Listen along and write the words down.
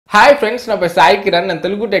Hi friends, నా పేరు సాయి కిరణ్. నేను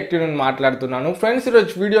తెలుగు టెక్ నుండి మాట్లాడుతున్నాను. ఫ్రెండ్స్,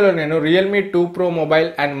 ఈరోజు వీడియోలో నేను Realme 2 Pro mobile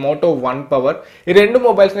and Moto 1 power ఈ రెండు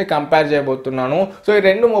మొబైల్స్ని కంపేర్ చేయబోతున్నాను. సో ఈ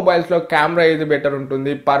రెండు మొబైల్స్లో కెమెరా ఏది బెటర్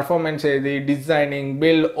ఉంటుంది, పర్ఫార్మెన్స్ ఏది, డిజైనింగ్,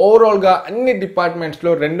 బిల్డ్, ఓవరాల్గా అన్ని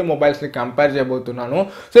డిపార్ట్మెంట్స్లో రెండు మొబైల్స్ని కంపేర్ చేయబోతున్నాను.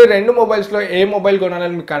 సో ఈ రెండు మొబైల్స్లో ఏ మొబైల్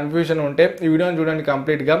కొనాలని మీకు కన్ఫ్యూజన్ ఉంటే ఈ వీడియోని చూడండి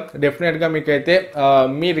కంప్లీట్గా. డెఫినెట్గా మీకైతే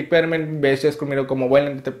మీ రిక్వైర్మెంట్ బేస్ చేసుకుని మీరు ఒక మొబైల్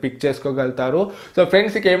అయితే పిక్ చేసుకోగలుగుతారు. సో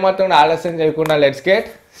ఫ్రెండ్స్, ఇక ఏమాత్రం ఆలస్యం చేయకుండా లెట్స్ గెట్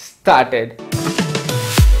started.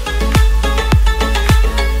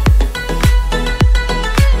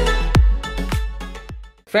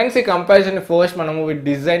 ఫ్రెండ్స్, ఈ కంపారిజన్ ఫస్ట్ మనము విత్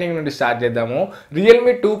డిజైనింగ్ నుండి స్టార్ట్ చేద్దాము.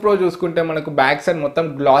 రియల్మీ 2 Pro చూసుకుంటే మనకు బ్యాక్ సైడ్ మొత్తం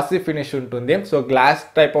గ్లాసీ ఫినిష్ ఉంటుంది. So glass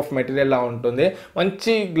type of material లా ఉంటుంది.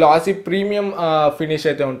 మంచి గ్లాసీ ప్రీమియం ఫినిష్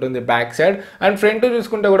అయితే ఉంటుంది బ్యాక్ సైడ్. అండ్ ఫ్రంట్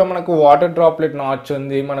చూసుకుంటే కూడా మనకు వాటర్ డ్రాప్లెట్ నాచ్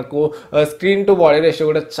ఉంది. మనకు స్క్రీన్ టు బాడీ రేషియో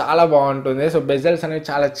కూడా చాలా బాగుంటుంది. సో బెజల్స్ అనేవి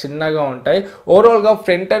చాలా చిన్నగా ఉంటాయి. ఓవరాల్గా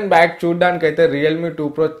ఫ్రంట్ అండ్ బ్యాక్ చూడడానికి అయితే రియల్మీ 2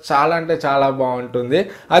 Pro చాలా అంటే చాలా బాగుంటుంది.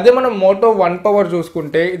 అదే మనం మోటో 1 పవర్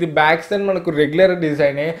చూసుకుంటే ఇది బ్యాక్ సైడ్ మనకు రెగ్యులర్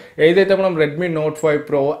డిజైన్ ఏదైతే మనం Redmi note 5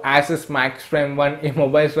 Pro, యాసిస్ max prime 1 ఈ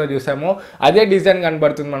మొబైల్స్లో చూసామో అదే డిజైన్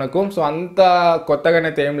కనబడుతుంది మనకు. సో అంత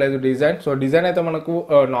కొత్తగానైతే ఏం లేదు డిజైన్. సో డిజైన్ అయితే మనకు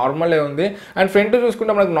నార్మలే ఉంది. అండ్ ఫ్రంట్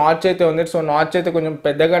చూసుకుంటే మనకు నాచ్ అయితే ఉంది. సో నాచ్ అయితే కొంచెం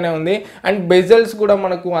పెద్దగానే ఉంది. అండ్ బెజల్స్ కూడా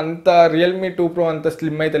మనకు అంత రియల్మీ 2 Pro అంత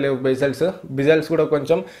స్లిమ్ అయితే లేవు. బెజల్స్ కూడా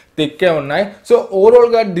కొంచెం థిక్కే ఉన్నాయి. సో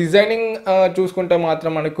ఓవరాల్గా డిజైనింగ్ చూసుకుంటే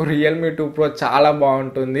మాత్రం మనకు రియల్మీ 2 Pro చాలా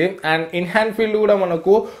బాగుంటుంది. అండ్ ఇన్ హ్యాండ్ ఫీల్ కూడా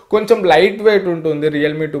మనకు కొంచెం లైట్ వెయిట్ ఉంటుంది రియల్మీ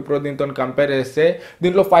 2 Pro దీంతో కంపేర్ చేస్తే.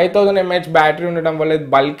 దీంట్లో 5000 mAh బ్యాటరీ ఉండడం వల్ల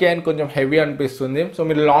బల్కీ అండ్ కొంచెం హెవీ అనిపిస్తుంది. సో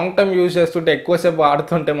మీరు లాంగ్ టర్మ్ యూజ్ చేస్తుంటే ఎక్కువసేపు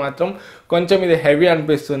వాడుతుంటే మాత్రం కొంచెం ఇది హెవీ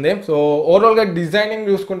అనిపిస్తుంది. సో ఓవరాల్గా డిజైనింగ్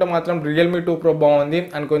చూసుకుంటే మాత్రం రియల్మీ 2 Pro బాగుంది.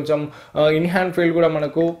 అండ్ కొంచెం ఇన్ హ్యాండ్ ఫీల్ కూడా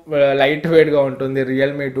మనకు లైట్ వెయిట్గా ఉంటుంది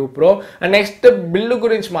Realme 2 Pro. And next build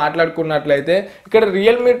గురించి మాట్లాడుకున్నట్లయితే ఇక్కడ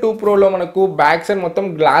రియల్మీ 2 Proలో మనకు బ్యాక్ సైడ్ మొత్తం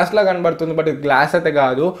గ్లాస్ లా కనబడుతుంది. బట్ ఇది గ్లాస్ అయితే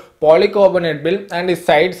కాదు, పాలికార్బోనేట్ బిల్డ్. అండ్ ఈ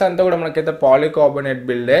సైడ్స్ అంతా కూడా మనకైతే పాలికార్బోనేట్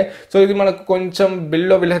బిల్డే. సో ఇది మనకు కొంచెం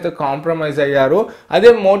బిల్డ్లో వీళ్ళైతే కాంప్రమైజ్ అయ్యారు. అదే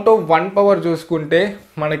మోటో 1 పవర్ చూసుకుంటే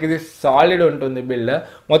మనకి ఇది సాలిడ్ ఉంటుంది బిల్డ్.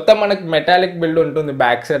 మొత్తం మనకి మెటాలిక్ బిల్డ్ ఉంటుంది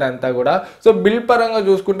బ్యాక్ సైడ్ అంతా కూడా. సో బిల్డ్ పరంగా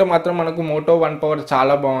చూసుకుంటే మాత్రం మనకు మోటో 1 పవర్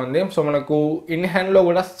చాలా బాగుంది. సో మనకు ఇన్ హ్యాండ్లో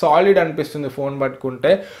కూడా సాలిడ్ అనిపిస్తుంది ఫోన్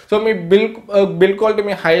పట్టుకుంటే. సో మీ బిల్ క్వాలిటీ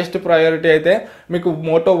మీ హైయెస్ట్ ప్రయారిటీ అయితే మీకు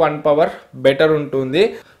మోటో 1 పవర్ బెటర్ ఉంటుంది.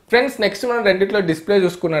 ఫ్రెండ్స్, నెక్స్ట్ మనం రెండిట్లో డిస్ప్లే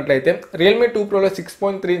చూసుకున్నట్లయితే Realme 2 Proలో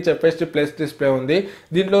 6.3 inch FHD plus display ఉంది.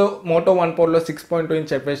 దీంట్లో మోటో 1 పవర్లో 6.2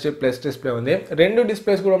 ఇంచ్ ఎఫ్హెచ్డి ప్లస్ డిస్ప్లే ఉంది. రెండు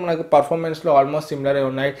డిస్ప్లేస్ కూడా మనకు పర్ఫార్మెన్స్లో ఆల్మోస్ట్ సిమిలరే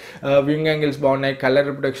ఉన్నాయి. వ్యూయింగ్ యాంగిల్స్ బాగున్నాయి, కలర్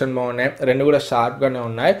రిప్రొడక్షన్ బాగున్నాయి, రెండు కూడా షార్ప్గానే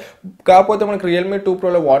ఉన్నాయి. కాకపోతే మనకు రియల్మీ 2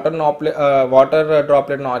 Proలో వాటర్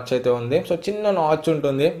డ్రాప్లెట్ నాచ్ అయితే ఉంది. సో చిన్న నాచ్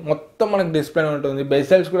ఉంటుంది, మొత్తం మనకు డిస్ప్లే ఉంటుంది.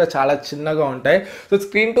 బెజల్స్ కూడా చాలా చిన్నగా ఉంటాయి. So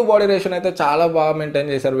screen to body ratio అయితే చాలా బాగా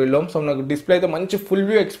మెయింటైన్ చేశారు వీళ్ళు. సో మనకు డిస్ప్లే అయితే మంచి ఫుల్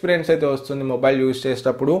వ్యూ ఎక్స్పీరియన్స్ అయితే వస్తుంది మొబైల్ యూజ్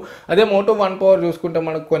చేసేటప్పుడు. అదే మోటో 1 పవర్ చూసుకుంటే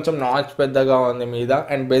మనకు కొంచెం నాచ్ పెద్దగా ఉంది మీద,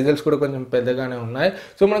 అండ్ బెజల్స్ కూడా కొంచెం పెద్దగానే ఉన్నాయి.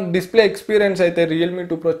 సో మనకు డిస్ప్లే ఎక్స్పీరియన్స్ అయితే రియల్మీ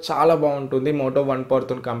 2 Pro చాలా బాగుంటుంది మోటో 1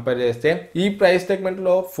 పవర్తో కంపేర్ చేస్తే. ఈ ప్రైస్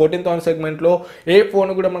సెగ్మెంట్లో 14,000 సెగ్మెంట్లో ఏ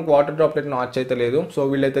ఫోన్ కూడా మనకు వాటర్ డ్రాప్లెట్ నాచ్ అయితే లేదు. సో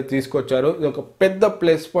వీళ్ళైతే తీసుకొచ్చారు, ఇది ఒక పెద్ద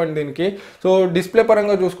ప్లస్ పాయింట్ దీనికి. సో డిస్ప్లే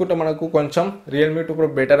పరంగా చూసుకుంటే మనకు కొంచెం రియల్మీ 2 Pro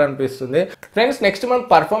బెటర్ అనిపిస్తుంది. ఫ్రెండ్స్, నెక్స్ట్ మనం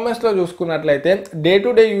పర్ఫార్మెన్స్లో చూసుకున్నట్లయితే డే టు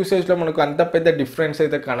డే యూసేజ్లో మనకు అంత పెద్ద డిఫరెన్స్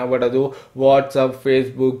అయితే కనబడదు. WhatsApp,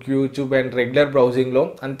 Facebook, YouTube and regular బ్రౌజింగ్లో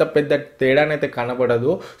అంత పెద్ద తేడానైతే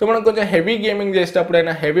కనబడదు. సో మనం కొంచెం హెవీ గేమింగ్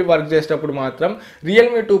చేసేటప్పుడైనా, హెవీ వర్క్ చేసేటప్పుడు మాత్రం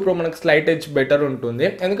రియల్మీ 2 Pro మనకు స్లైట్ ఎడ్జ్ బెటర్ ఉంటుంది.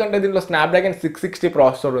 ఎందుకంటే దీంట్లో స్నాప్డ్రాగన్ 660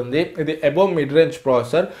 ప్రాసెసర్ ఉంది. ఇది అబోవ్ మిడ్ రేంజ్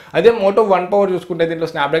ప్రాసెసర్. అదే మోటో 1 పవర్ చూసుకుంటే దీంట్లో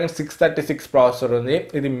స్నాప్డ్రాగన్ 636 ప్రాసెసర్ ఉంది.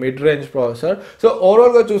 ఇది మిడ్ రేంజ్ ప్రాసెసర్. సో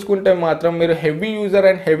ఓవరాల్గా చూసుకుంటే మాత్రం మీరు heavy user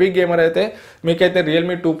and heavy gamer అయితే మీకైతే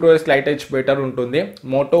Realme 2 Pro slight edge better ఉంటుంది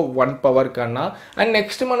మోటో 1 పవర్ కన్నా. అండ్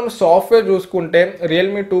నెక్స్ట్ మనం సాఫ్ట్వేర్ చూసుకుంటే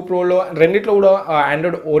రియల్మీ 2 Proలో రెండిట్లో కూడా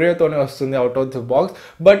ఆండ్రాయిడ్ ఓరియోతోనే వస్తుంది out of the box.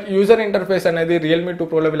 But user interface అనేది రియల్మీ 2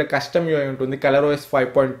 Proలో వీళ్ళ కస్టమ్ యూఐ ఉంటుంది, కలర్ OS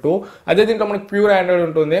 5.2. అదే దీంట్లో మనకి ప్యూర్ ఆండ్రాయిడ్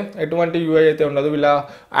ఉంటుంది, ఎటువంటి యూఐ అయితే ఉండదు. వీళ్ళ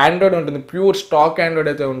ఆండ్రాయిడ్ ఉంటుంది, ప్యూర్ స్టాక్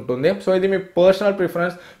ఆండ్రాయిడ్ అయితే ఉంటుంది. సో ఇది మీ పర్సనల్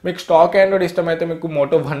ప్రిఫరెన్స్. మీకు స్టాక్ ఆండ్రాయిడ్ ఇష్టమైతే మీకు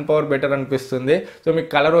మోటో 1 పవర్ బెటర్ అనిపిస్తుంది. సో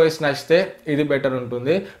మీకు కలర్ OS నచ్చితే ఇది బెటర్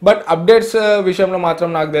ఉంటుంది. బట్ అప్డేట్స్ విషయంలో మాత్రం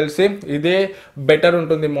నాకు తెలిసి ఇదే బెటర్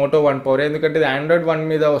ఉంటుంది మోటో 1 పవర్. ఎందుకంటే ఇది ఆండ్రాయిడ్ 1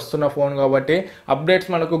 మీద వస్తున్న ఫోన్ కాబట్టి అప్డేట్స్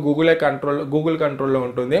మనకు గూగుల్ కంట్రోల్లో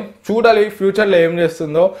ఉంటుంది. చూడాలి ఫ్యూచర్లో ఏం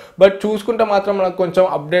చేస్తుందో. బట్ చూసుకుంటే మాత్రం మనకు కొంచెం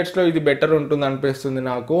అప్డేట్స్లో ఇది బెటర్ ఉంటుంది అనిపిస్తుంది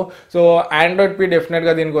నాకు. సో ఆండ్రాయిడ్ పీ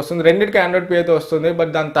డెఫినెట్గా దీనికి వస్తుంది. రెండింటికి ఆండ్రాయిడ్ పీ అయితే వస్తుంది.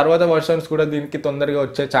 బట్ దాని తర్వాత వర్షన్స్ కూడా దీనికి తొందరగా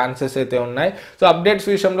వచ్చే ఛాన్సెస్ అయితే ఉన్నాయి. సో అప్డేట్స్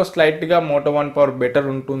విషయంలో స్లైట్గా మోటో 1 పవర్ బెటర్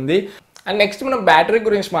ఉంటుంది. అండ్ నెక్స్ట్ మనం బ్యాటరీ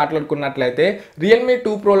గురించి మాట్లాడుకున్నట్లయితే రియల్మీ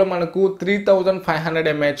 2 ప్రోలో మనకు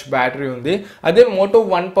 3500 mAh బ్యాటరీ ఉంది. అదే మోటో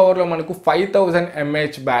 1 పవర్లో మనకు 5000 mAh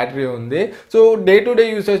బ్యాటరీ ఉంది. సో డే టు డే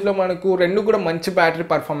యూసేజ్లో మనకు రెండు కూడా మంచి బ్యాటరీ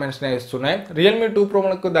పర్ఫార్మెన్స్నే ఇస్తున్నాయి. రియల్మీ 2 ప్రో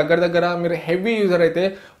మనకు దగ్గర మీరు హెవీ యూజర్ అయితే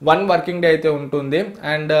 1 వర్కింగ్ డే అయితే ఉంటుంది.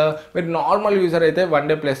 అండ్ మీరు నార్మల్ యూజర్ అయితే 1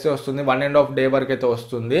 డే ప్లస్ వస్తుంది, 1.5 డే వరకు అయితే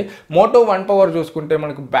వస్తుంది. మోటో 1 పవర్ చూసుకుంటే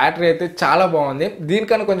మనకు బ్యాటరీ అయితే చాలా బాగుంది,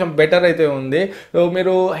 దీనికన్నా కొంచెం బెటర్ అయితే ఉంది. సో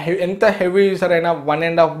మీరు ఎంత హెవీ యూజర్ అయినా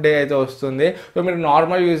 1.5 డే అయితే వస్తుంది. సో మీరు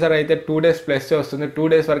నార్మల్ యూజర్ అయితే 2 days ప్లస్ వస్తుంది, 2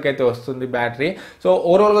 days వరకు అయితే వస్తుంది బ్యాటరీ. సో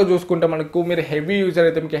ఓవరాల్గా చూసుకుంటే మనకు మీరు హెవీ యూజర్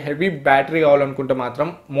అయితే మీకు హెవీ బ్యాటరీ కావాలనుకుంటే మాత్రం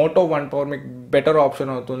మోటో 1 పవర్ మీకు బెటర్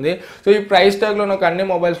ఆప్షన్ అవుతుంది. సో ఈ ప్రైస్ ట్యాగ్లో నాకు అన్ని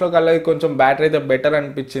మొబైల్స్లో కల్లా కొంచెం బ్యాటరీ అయితే బెటర్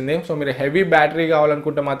అనిపించింది. సో మీరు హెవీ బ్యాటరీ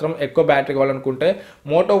కావాలనుకుంటే మాత్రం, ఎక్కువ బ్యాటరీ కావాలనుకుంటే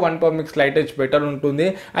మోటో 1 పవర్ మీకు స్లైట్ ఎడ్జ్ బెటర్ ఉంటుంది.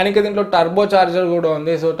 అండ్ ఇంకా దీంట్లో టర్బో చార్జర్ కూడా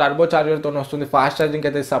ఉంది. సో టర్బో చార్జర్తో వస్తుంది, ఫాస్ట్ ఛార్జింగ్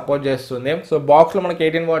అయితే సపోర్ట్ చేస్తుంది. సో బాక్స్లో మనకి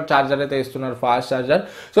 18W ఛార్జర్ అయితే ఇస్తున్నారు, ఫాస్ట్ ఛార్జర్.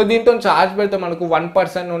 సో దీంతో ఛార్జ్ పెడితే మనకు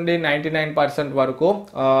 1% నుండి 99% వరకు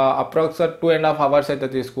అప్రాక్సిమేట్ 2.5 hours అయితే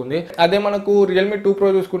తీసుకుంది. అదే మనకు రియల్మీ 2 ప్రో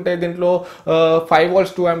చూసుకుంటే దీంట్లో 5V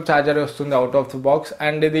 2A ఛార్జర్ వస్తుంది out of the box.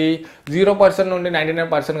 And ఇది 0% నుండి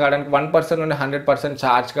 99% కావడానికి, 1% నుండి 100%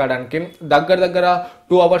 ఛార్జ్ కావడానికి దగ్గర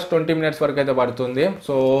 2 hours 20 minutes వరకు అయితే పడుతుంది.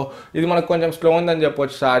 సో ఇది మనకు కొంచెం స్లో ఉందని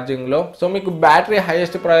చెప్పొచ్చు ఛార్జింగ్లో. సో మీకు battery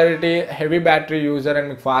highest priority, heavy battery user and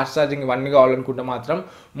మీకు ఫాస్ట్ ఛార్జింగ్ ఇవన్నీ కావాలనుకుంటే మాత్రం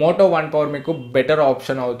మోటో 1 పవర్ మీకు బెటర్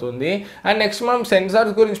ఆప్షన్ అవుతుంది. అండ్ నెక్స్ట్ మనం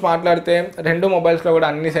సెన్సార్స్ గురించి మాట్లాడితే రెండు మొబైల్స్లో కూడా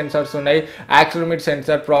అన్ని సెన్సార్స్ ఉన్నాయి. Accelerometer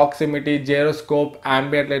censor, proximity, gyroscope,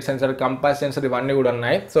 ambient light sensor, compass censor ఇవన్నీ కూడా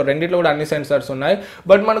ఉన్నాయి. సో రెండిట్లో కూడా అన్ని సెన్సార్స్ ఉన్నాయి.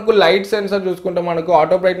 బట్ మనకు లైట్ సెన్సార్ చూసుకుంటే మనకు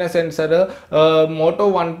ఆటో బ్రైట్నెస్ సెన్సార్ మోటో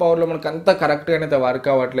 1 పవర్లో మనకు అంత కరెక్ట్గా అయితే వర్క్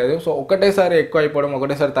అవ్వట్లేదు. సో ఒకటేసారి ఎక్కువ అయిపోవడం,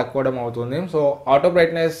 ఒకటేసారి తక్కువడం అవుతుంది. సో ఆటో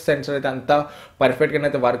బ్రైట్నెస్ సెన్సార్ అయితే అంత పర్ఫెక్ట్గా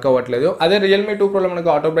అయితే వర్క్ అవ్వట్లేదు. అదే రియల్మీ 2 ప్రోలో మనకు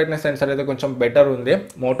ఆటో బ్రైట్నెస్ సెన్సార్ అయితే కొంచెం బెటర్ ఉంది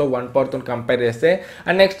మోటో 1 పవర్తో కంపేర్ చేస్తే.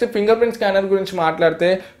 And next finger print scanner గురించి మాట్లాడితే,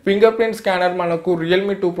 ఫింగర్ ప్రింట్ స్కానర్ మనకు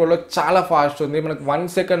రియల్మీ 2 ప్రోలో చాలా ఫాస్ట్ ఉంది. మనకు 1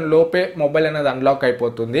 second లోపే మొబైల్ అనేది అన్లాక్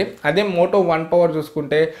అయిపోతుంది. అదే మోటో 1 పవర్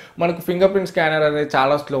చూసుకుంటే మనకు ఫింగర్ ప్రింట్ స్కానర్ అనేది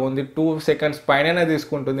చాలా స్లో ఉంది, 2 seconds పైననే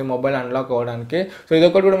తీసుకుంటుంది మొబైల్ అన్లాక్ అవ్వడానికి. సో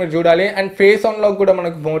ఇదొకటి కూడా మీరు చూడాలి. అండ్ ఫేస్ అన్లాక్ కూడా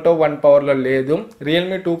మనకు మోటో 1 పవర్లో లేదు.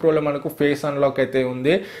 రియల్మీ 2 ప్రోలో మనకు ఫేస్ అన్లాక్ అయితే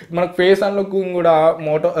ఉంది. మనకు ఫేస్ అన్లాక్ కూడా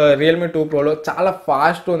రియల్మీ 2 ప్రోలో చాలా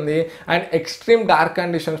ఫాస్ట్ ఉంది. అండ్ ఎక్స్ట్రీమ్ డార్క్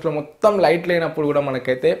కండిషన్స్లో మొత్తం లైట్ లేనప్పుడు కూడా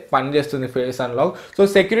మనకైతే పనిచేస్తుంది ఫేస్ అన్లాక్. సో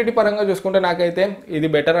సెక్యూరిటీ పరంగా చూసుకుంటే నాకైతే ఇది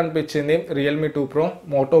బెటర్ అనిపించింది రియల్మీ 2 ప్రో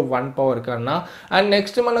మోటో 1 పవర్ కన్నా. అండ్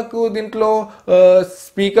నెక్స్ట్ మనకు దీంట్లో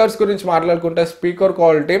స్పీకర్స్ గురించి మాట్లాడుకుంటే, స్పీకర్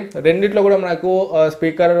క్వాలిటీ రెండిట్లో కూడా మనకు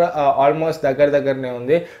స్పీకర్ ఆల్మోస్ట్ దగ్గరనే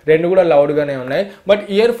ఉంది, రెండు కూడా లౌడ్గానే ఉన్నాయి. బట్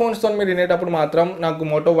ఇయర్ ఫోన్స్తో మీరు వినేటప్పుడు మాత్రం నాకు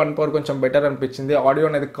మోటో 1 పవర్ కొంచెం బెటర్ అనిపించింది. ఆడియో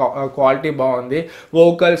అనేది క్వాలిటీ బాగుంది,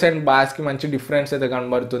 వోకల్స్ అండ్ బాస్కి మంచి డిఫరెన్స్ అయితే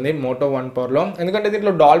కనబడుతుంది మోటో 1 పవర్లో. ఎందుకంటే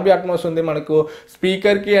దీంట్లో డాల్బీ అట్మాస్ ఉంది, మనకు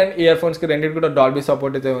స్పీకర్కి అండ్ ఇయర్ ఫోన్స్కి రెండింటికి కూడా డాల్బీ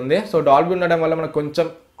సపోర్ట్ అయితే ఉంది. సో డాల్బీ ఉండడం వల్ల మనకు కొంచెం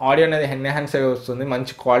ఆడియో అనేది ఎన్హాన్స్ అయ్యి వస్తుంది,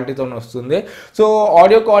 మంచి క్వాలిటీతో వస్తుంది. సో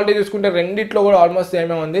ఆడియో క్వాలిటీ చూసుకుంటే రెండిట్లో కూడా ఆల్మోస్ట్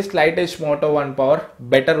ఏమే ఉంది. Slight edge Moto 1 power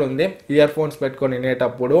better ఉంది ఇయర్ ఫోన్స్ పెట్టుకొని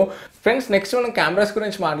వినేటప్పుడు. ఫ్రెండ్స్ నెక్స్ట్ మనం కెమెరాస్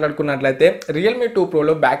గురించి మాట్లాడుకున్నట్లయితే Realme 2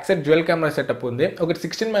 ప్రోలో back side dual camera setup ఉంది. ఒకటి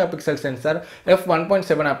 16 MP సెన్సార్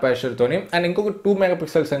f1.7 అపర్చర్తోని, అండ్ ఇంకొక 2 MP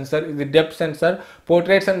సెన్సార్, ఇది depth censor,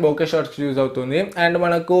 portraits and bouquet shots use అవుతుంది. అండ్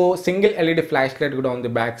మనకు సింగిల్ LED ఫ్లాష్ లైట్ కూడా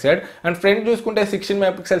ఉంది బ్యాక్ సైడ్. అండ్ ఫ్రంట్ చూసుకుంటే 16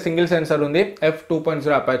 MP సింగిల్ సెన్సార్ ఉంది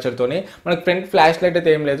f2.0 అపర్చర్తోని. మనకు ఫ్రంట్ ఫ్లాష్ లైట్ అయితే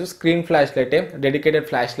ఏం లేదు, screen flash light, dedicated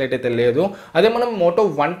flash light అయితే లేదు. అదే మనం మోటో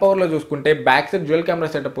 1 పవర్లో చూసుకుంటే back side dual camera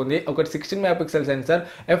setup ఉంది. ఒకటి 16 MP సెన్సార్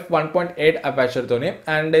f1.8 అపర్చర్తోని,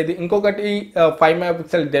 అండ్ ఇది ఇంకొకటి 5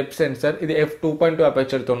 MP డెప్త్ సెన్సార్, ఇది f2.2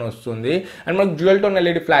 అపర్చర్తో వస్తుంది. అండ్ మనకు dual tone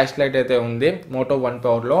LED flash light అయితే ఉంది మోటో 1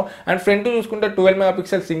 పవర్లో. అండ్ ఫ్రంట్ చూసుకుంటే 12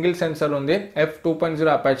 MP సింగిల్ సెన్సార్ ఉంది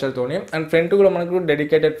f2.0 అపర్చర్తోని, అండ్ ఫ్రంట్ కూడా మనకు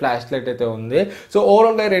డెడికేటెడ్ ఫ్లాష్ లైట్ అయితే ఉంది. సో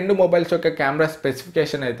ఓవరాల్గా రెండు మొబైల్స్ యొక్క కెమెరా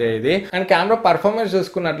స్పెసిఫికేషన్ అయితే ఇది. అండ్ కెమెరా పర్ఫార్మెన్స్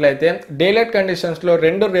చూసుకున్నట్లయితే డే లైట్ కండిషన్స్ లో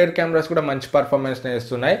రెండు రేర్ కెమెరాస్ కూడా మంచి పర్ఫార్మెన్స్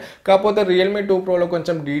ఇస్తున్నాయి. కాకపోతే రియల్మీ 2 ప్రోలో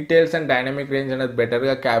కొంచెం డీటెయిల్స్ అండ్ డైనమిక్ రేంజ్ అనేది బెటర్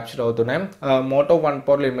గా క్యాప్చర్ అవుతున్నాయి. మోటో 1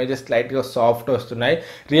 పవర్లో ఇమేజెస్ లైట్ గా సాఫ్ట్ వస్తున్నాయి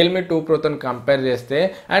రియల్మీ 2 ప్రోతో కంపేర్ చేస్తే.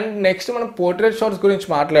 అండ్ నెక్స్ట్ మనం పోర్ట్రేట్ షాట్స్ గురించి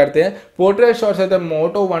మాట్లాడితే, పోర్ట్రేట్ షాట్స్ అయితే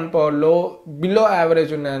మోటో 1 పవర్లో బిలో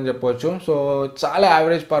యావరేజ్ ఉన్నాయని చెప్పొచ్చు. సో చాలా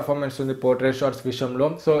యావరేజ్ పర్ఫార్మెన్స్ ఉంది పోర్ట్రేట్ షాట్స్ విషయంలో.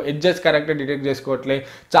 సో ఎడ్జెస్ కరెక్ట్గా డిటెక్ట్ చేసుకోవట్లేదు,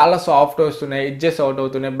 చాలా సాఫ్ట్ వస్తున్నాయి, ఎడ్జెస్ అవుట్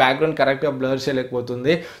అవుతున్నాయి, బ్యాక్గ్రౌండ్ కరెక్ట్గా బ్లర్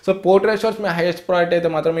చేయలేకపోతుంది. సో పోర్ట్రేట్ షాట్స్ మీ హైయెస్ట్ ప్రయారిటీ అయితే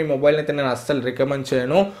మాత్రం ఈ మొబైల్ అయితే నేను అస్సలు రికమెండ్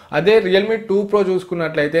చేయను. అదే రియల్మీ 2 ప్రో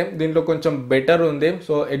చూసుకున్నట్లయితే దీంట్లో కొంచెం బెటర్ ఉంది.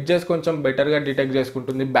 సో ఎడ్జెస్ కొంచెం బెటర్గా డిటెక్ట్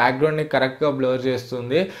చేసుకుంటుంది, బ్యాక్గ్రౌండ్ని కరెక్ట్గా బ్లర్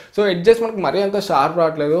చేస్తుంది. సో ఎడ్జెస్ మనకు మరీ అంత షార్ప్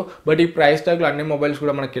రావట్లేదు. బట్ ఈ ప్రైస్ ట్యాగ్లో అన్ని మొబైల్స్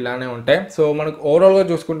కూడా మనకి ఇలానే ఉంటాయి. సో మనకు ఓవరాల్గా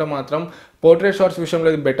చూసుకుంటే మాత్రం పోర్ట్రేట్ షాట్స్ విషయంలో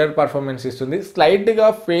ఇది బెటర్ పర్ఫార్మెన్స్ ఇస్తుంది. స్లైట్గా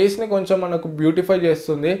ఫేస్ని కొంచెం మనకు బ్యూటిఫై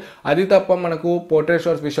చేస్తుంది. అది తప్ప మనకు పోర్ట్రేట్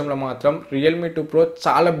షాట్స్ విషయంలో మాత్రం రియల్మీ 2 Pro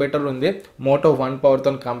చాలా బెటర్ ఉంది మోటో 1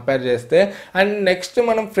 పవర్తో కంపేర్ చేస్తే. అండ్ నెక్స్ట్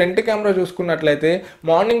మనం ఫ్రంట్ కెమెరా చూసుకున్నట్లయితే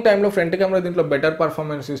మార్నింగ్ టైంలో ఫ్రంట్ కెమెరా దీంట్లో బెటర్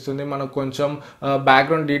పర్ఫార్మెన్స్ ఇస్తుంది. మనకు కొంచెం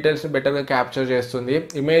బ్యాక్గ్రౌండ్ డీటెయిల్స్ని బెటర్గా క్యాప్చర్ చేస్తుంది.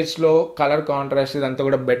 ఇమేజ్లో కలర్ కాంట్రాస్ట్ ఇదంతా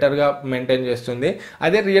కూడా బెటర్గా మెయింటైన్ చేస్తుంది.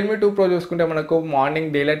 అదే రియల్మీ 2 Pro చూసుకుంటే మనకు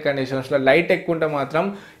మార్నింగ్ డేలైట్ కండిషన్స్లో లైట్ ఎక్కువ ఉంటే మాత్రం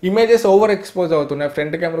ఇమేజెస్ ఓవర్ ఎక్స్పోజ్ అవుతున్నాయి.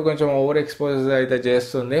 ఫ్రంట్ కెమెరా కొంచెం ఓవర్ ఎక్స్పోజ్ అయితే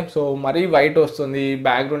చేస్తుంది. సో మరీ వైట్ వస్తుంది,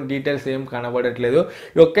 బ్యాక్గ్రౌండ్ డీటెయిల్స్ ఏం కనబడట్లేదు.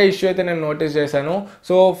 ఈ ఒక్క ఇష్యూ అయితే నేను నోటీస్ చేశాను.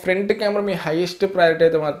 సో ఫ్రంట్ కెమెరా మీ హైయెస్ట్ ప్రయారిటీ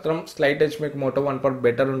అయితే మాత్రం స్లైట్ హెచ్ మీకు మోటో 1 Pro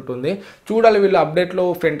బెటర్ ఉంటుంది. చూడాలి వీళ్ళు అప్డేట్లో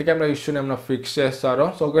ఫ్రంట్ కెమెరా ఇష్యూని ఏమైనా ఫిక్స్ చేస్తారో.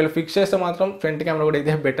 సో ఒకవేళ ఫిక్స్ చేస్తే మాత్రం ఫ్రంట్ కెమెరా కూడా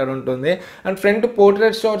ఇదే బెటర్ ఉంటుంది. అండ్ ఫ్రంట్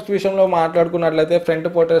పోర్ట్రేట్ షాట్స్ విషయంలో మాట్లాడుకున్నట్లయితే ఫ్రంట్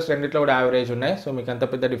పోర్ట్రేట్స్ రెండిట్లో కూడా యావరేజ్ ఉన్నాయి. సో మీకు అంత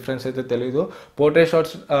పెద్ద డిఫరెన్స్ అయితే తెలియదు. పోర్ట్రేట్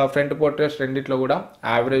షాట్స్ ఫ్రంట్ పోర్ట్రేట్స్ రెండిట్లో కూడా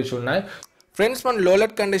యావరేజ్ ఉన్నాయి. ఫ్రెండ్స్ మనం లో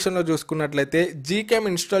లైట్ కండిషన్లో చూసుకున్నట్లయితే జీక్యామ్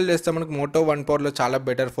ఇన్స్టాల్ చేస్తే మనకు మోటో 1 Proలో చాలా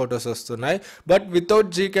బెటర్ ఫొటోస్ వస్తున్నాయి. బట్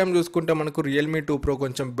వితౌట్ జీక్యామ్ చూసుకుంటే మనకు రియల్మీ 2 Pro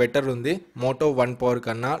కొంచెం బెటర్ ఉంది మోటో 1 Pro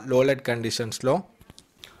కన్నా లో లైట్ కండిషన్స్లో.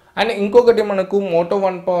 అండ్ ఇంకొకటి మనకు మోటో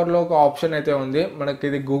 1 Proలో ఒక ఆప్షన్ అయితే ఉంది. మనకి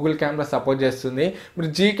ఇది గూగుల్ కెమెరా సపోర్ట్ చేస్తుంది. మీరు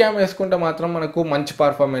జీ క్యామ్ వేసుకుంటే మాత్రం మనకు మంచి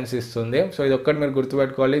పర్ఫార్మెన్స్ ఇస్తుంది. సో ఇది ఒక్కటి మీరు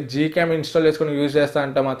గుర్తుపెట్టుకోవాలి. జీ క్యామ్ ఇన్స్టాల్ చేసుకుని యూజ్ చేస్తా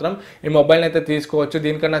అంటే మాత్రం ఈ మొబైల్ని అయితే తీసుకోవచ్చు.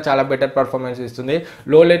 దీనికన్నా చాలా బెటర్ పర్ఫార్మెన్స్ ఇస్తుంది.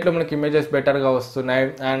 లో లైట్లో మనకి ఇమేజెస్ బెటర్గా వస్తున్నాయి.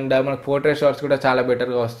 అండ్ మనకు పోర్ట్రేట్ షాట్స్ కూడా చాలా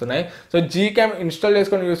బెటర్గా వస్తున్నాయి. సో జీ క్యామ్ ఇన్స్టాల్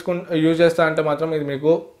చేసుకొని యూజ్ చేస్తా అంటే మాత్రం ఇది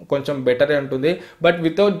మీకు కొంచెం బెటరే ఉంటుంది. బట్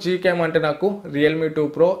వితౌట్ జీ క్యామ్ అంటే నాకు రియల్మీ 2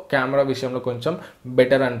 Pro కెమెరా విషయంలో కొంచెం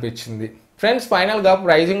బెటర్ అనిపించింది. ఫ్రెండ్స్ ఫైనల్గా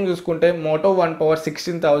ప్రైజింగ్ చూసుకుంటే మోటో 1 Pro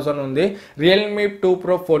 16,000 ఉంది, రియల్మీ 2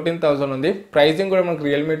 Pro 14,000 ఉంది. ప్రైజింగ్ కూడా మనకు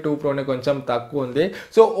రియల్మీ 2 Proనే కొంచెం తక్కువ ఉంది.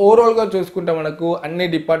 సో ఓవరాల్గా చూసుకుంటే మనకు అన్ని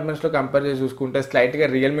డిపార్ట్మెంట్స్లో కంపేర్ చేసి చూసుకుంటే స్లైట్గా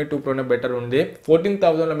రియల్మీ 2 Proనే బెటర్ ఉంది.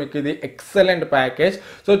 14,000లో మీకు ఇది ఎక్సలెంట్ ప్యాకేజ్.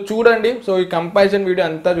 సో చూడండి. సో ఈ కంపారిజన్ వీడియో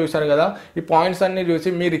అంతా చూశారు కదా. ఈ పాయింట్స్ అన్ని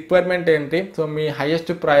చూసి మీ రిక్వైర్మెంట్ ఏంటి, సో మీ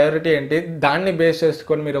హైయెస్ట్ ప్రయారిటీ ఏంటి, దాన్ని బేస్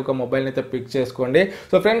చేసుకొని మీరు ఒక మొబైల్ని అయితే పిక్ చేసుకోండి.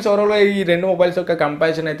 సో ఫ్రెండ్స్ ఓవరాల్గా ఈ రెండు మొబైల్స్ యొక్క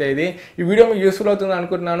కంపారిజన్ అయితే ఇది. ఈ వీడియో మీకు యూస్ఫుల్ అవుతుంది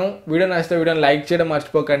అనుకుంటున్నాను. వీడియో నచ్చితే వీడియోని లైక్ చేయడం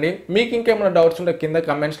మర్చిపోకండి. మీకు ఇంకేమైనా డౌట్స్ ఉంటే కింద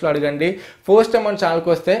కమెంట్స్లో అడగండి. ఫస్ట్ టైం మన ఛానల్కి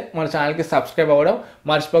వస్తే మన ఛానల్కి సబ్స్క్రైబ్ అవ్వడం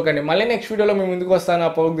మర్చిపోకండి. మళ్ళీ నెక్స్ట్ వీడియోలో మీ ముందుకు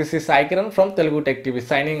వస్తాను. This is Sai Kiran from Telugu tech TV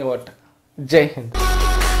signing out. జై హింద్.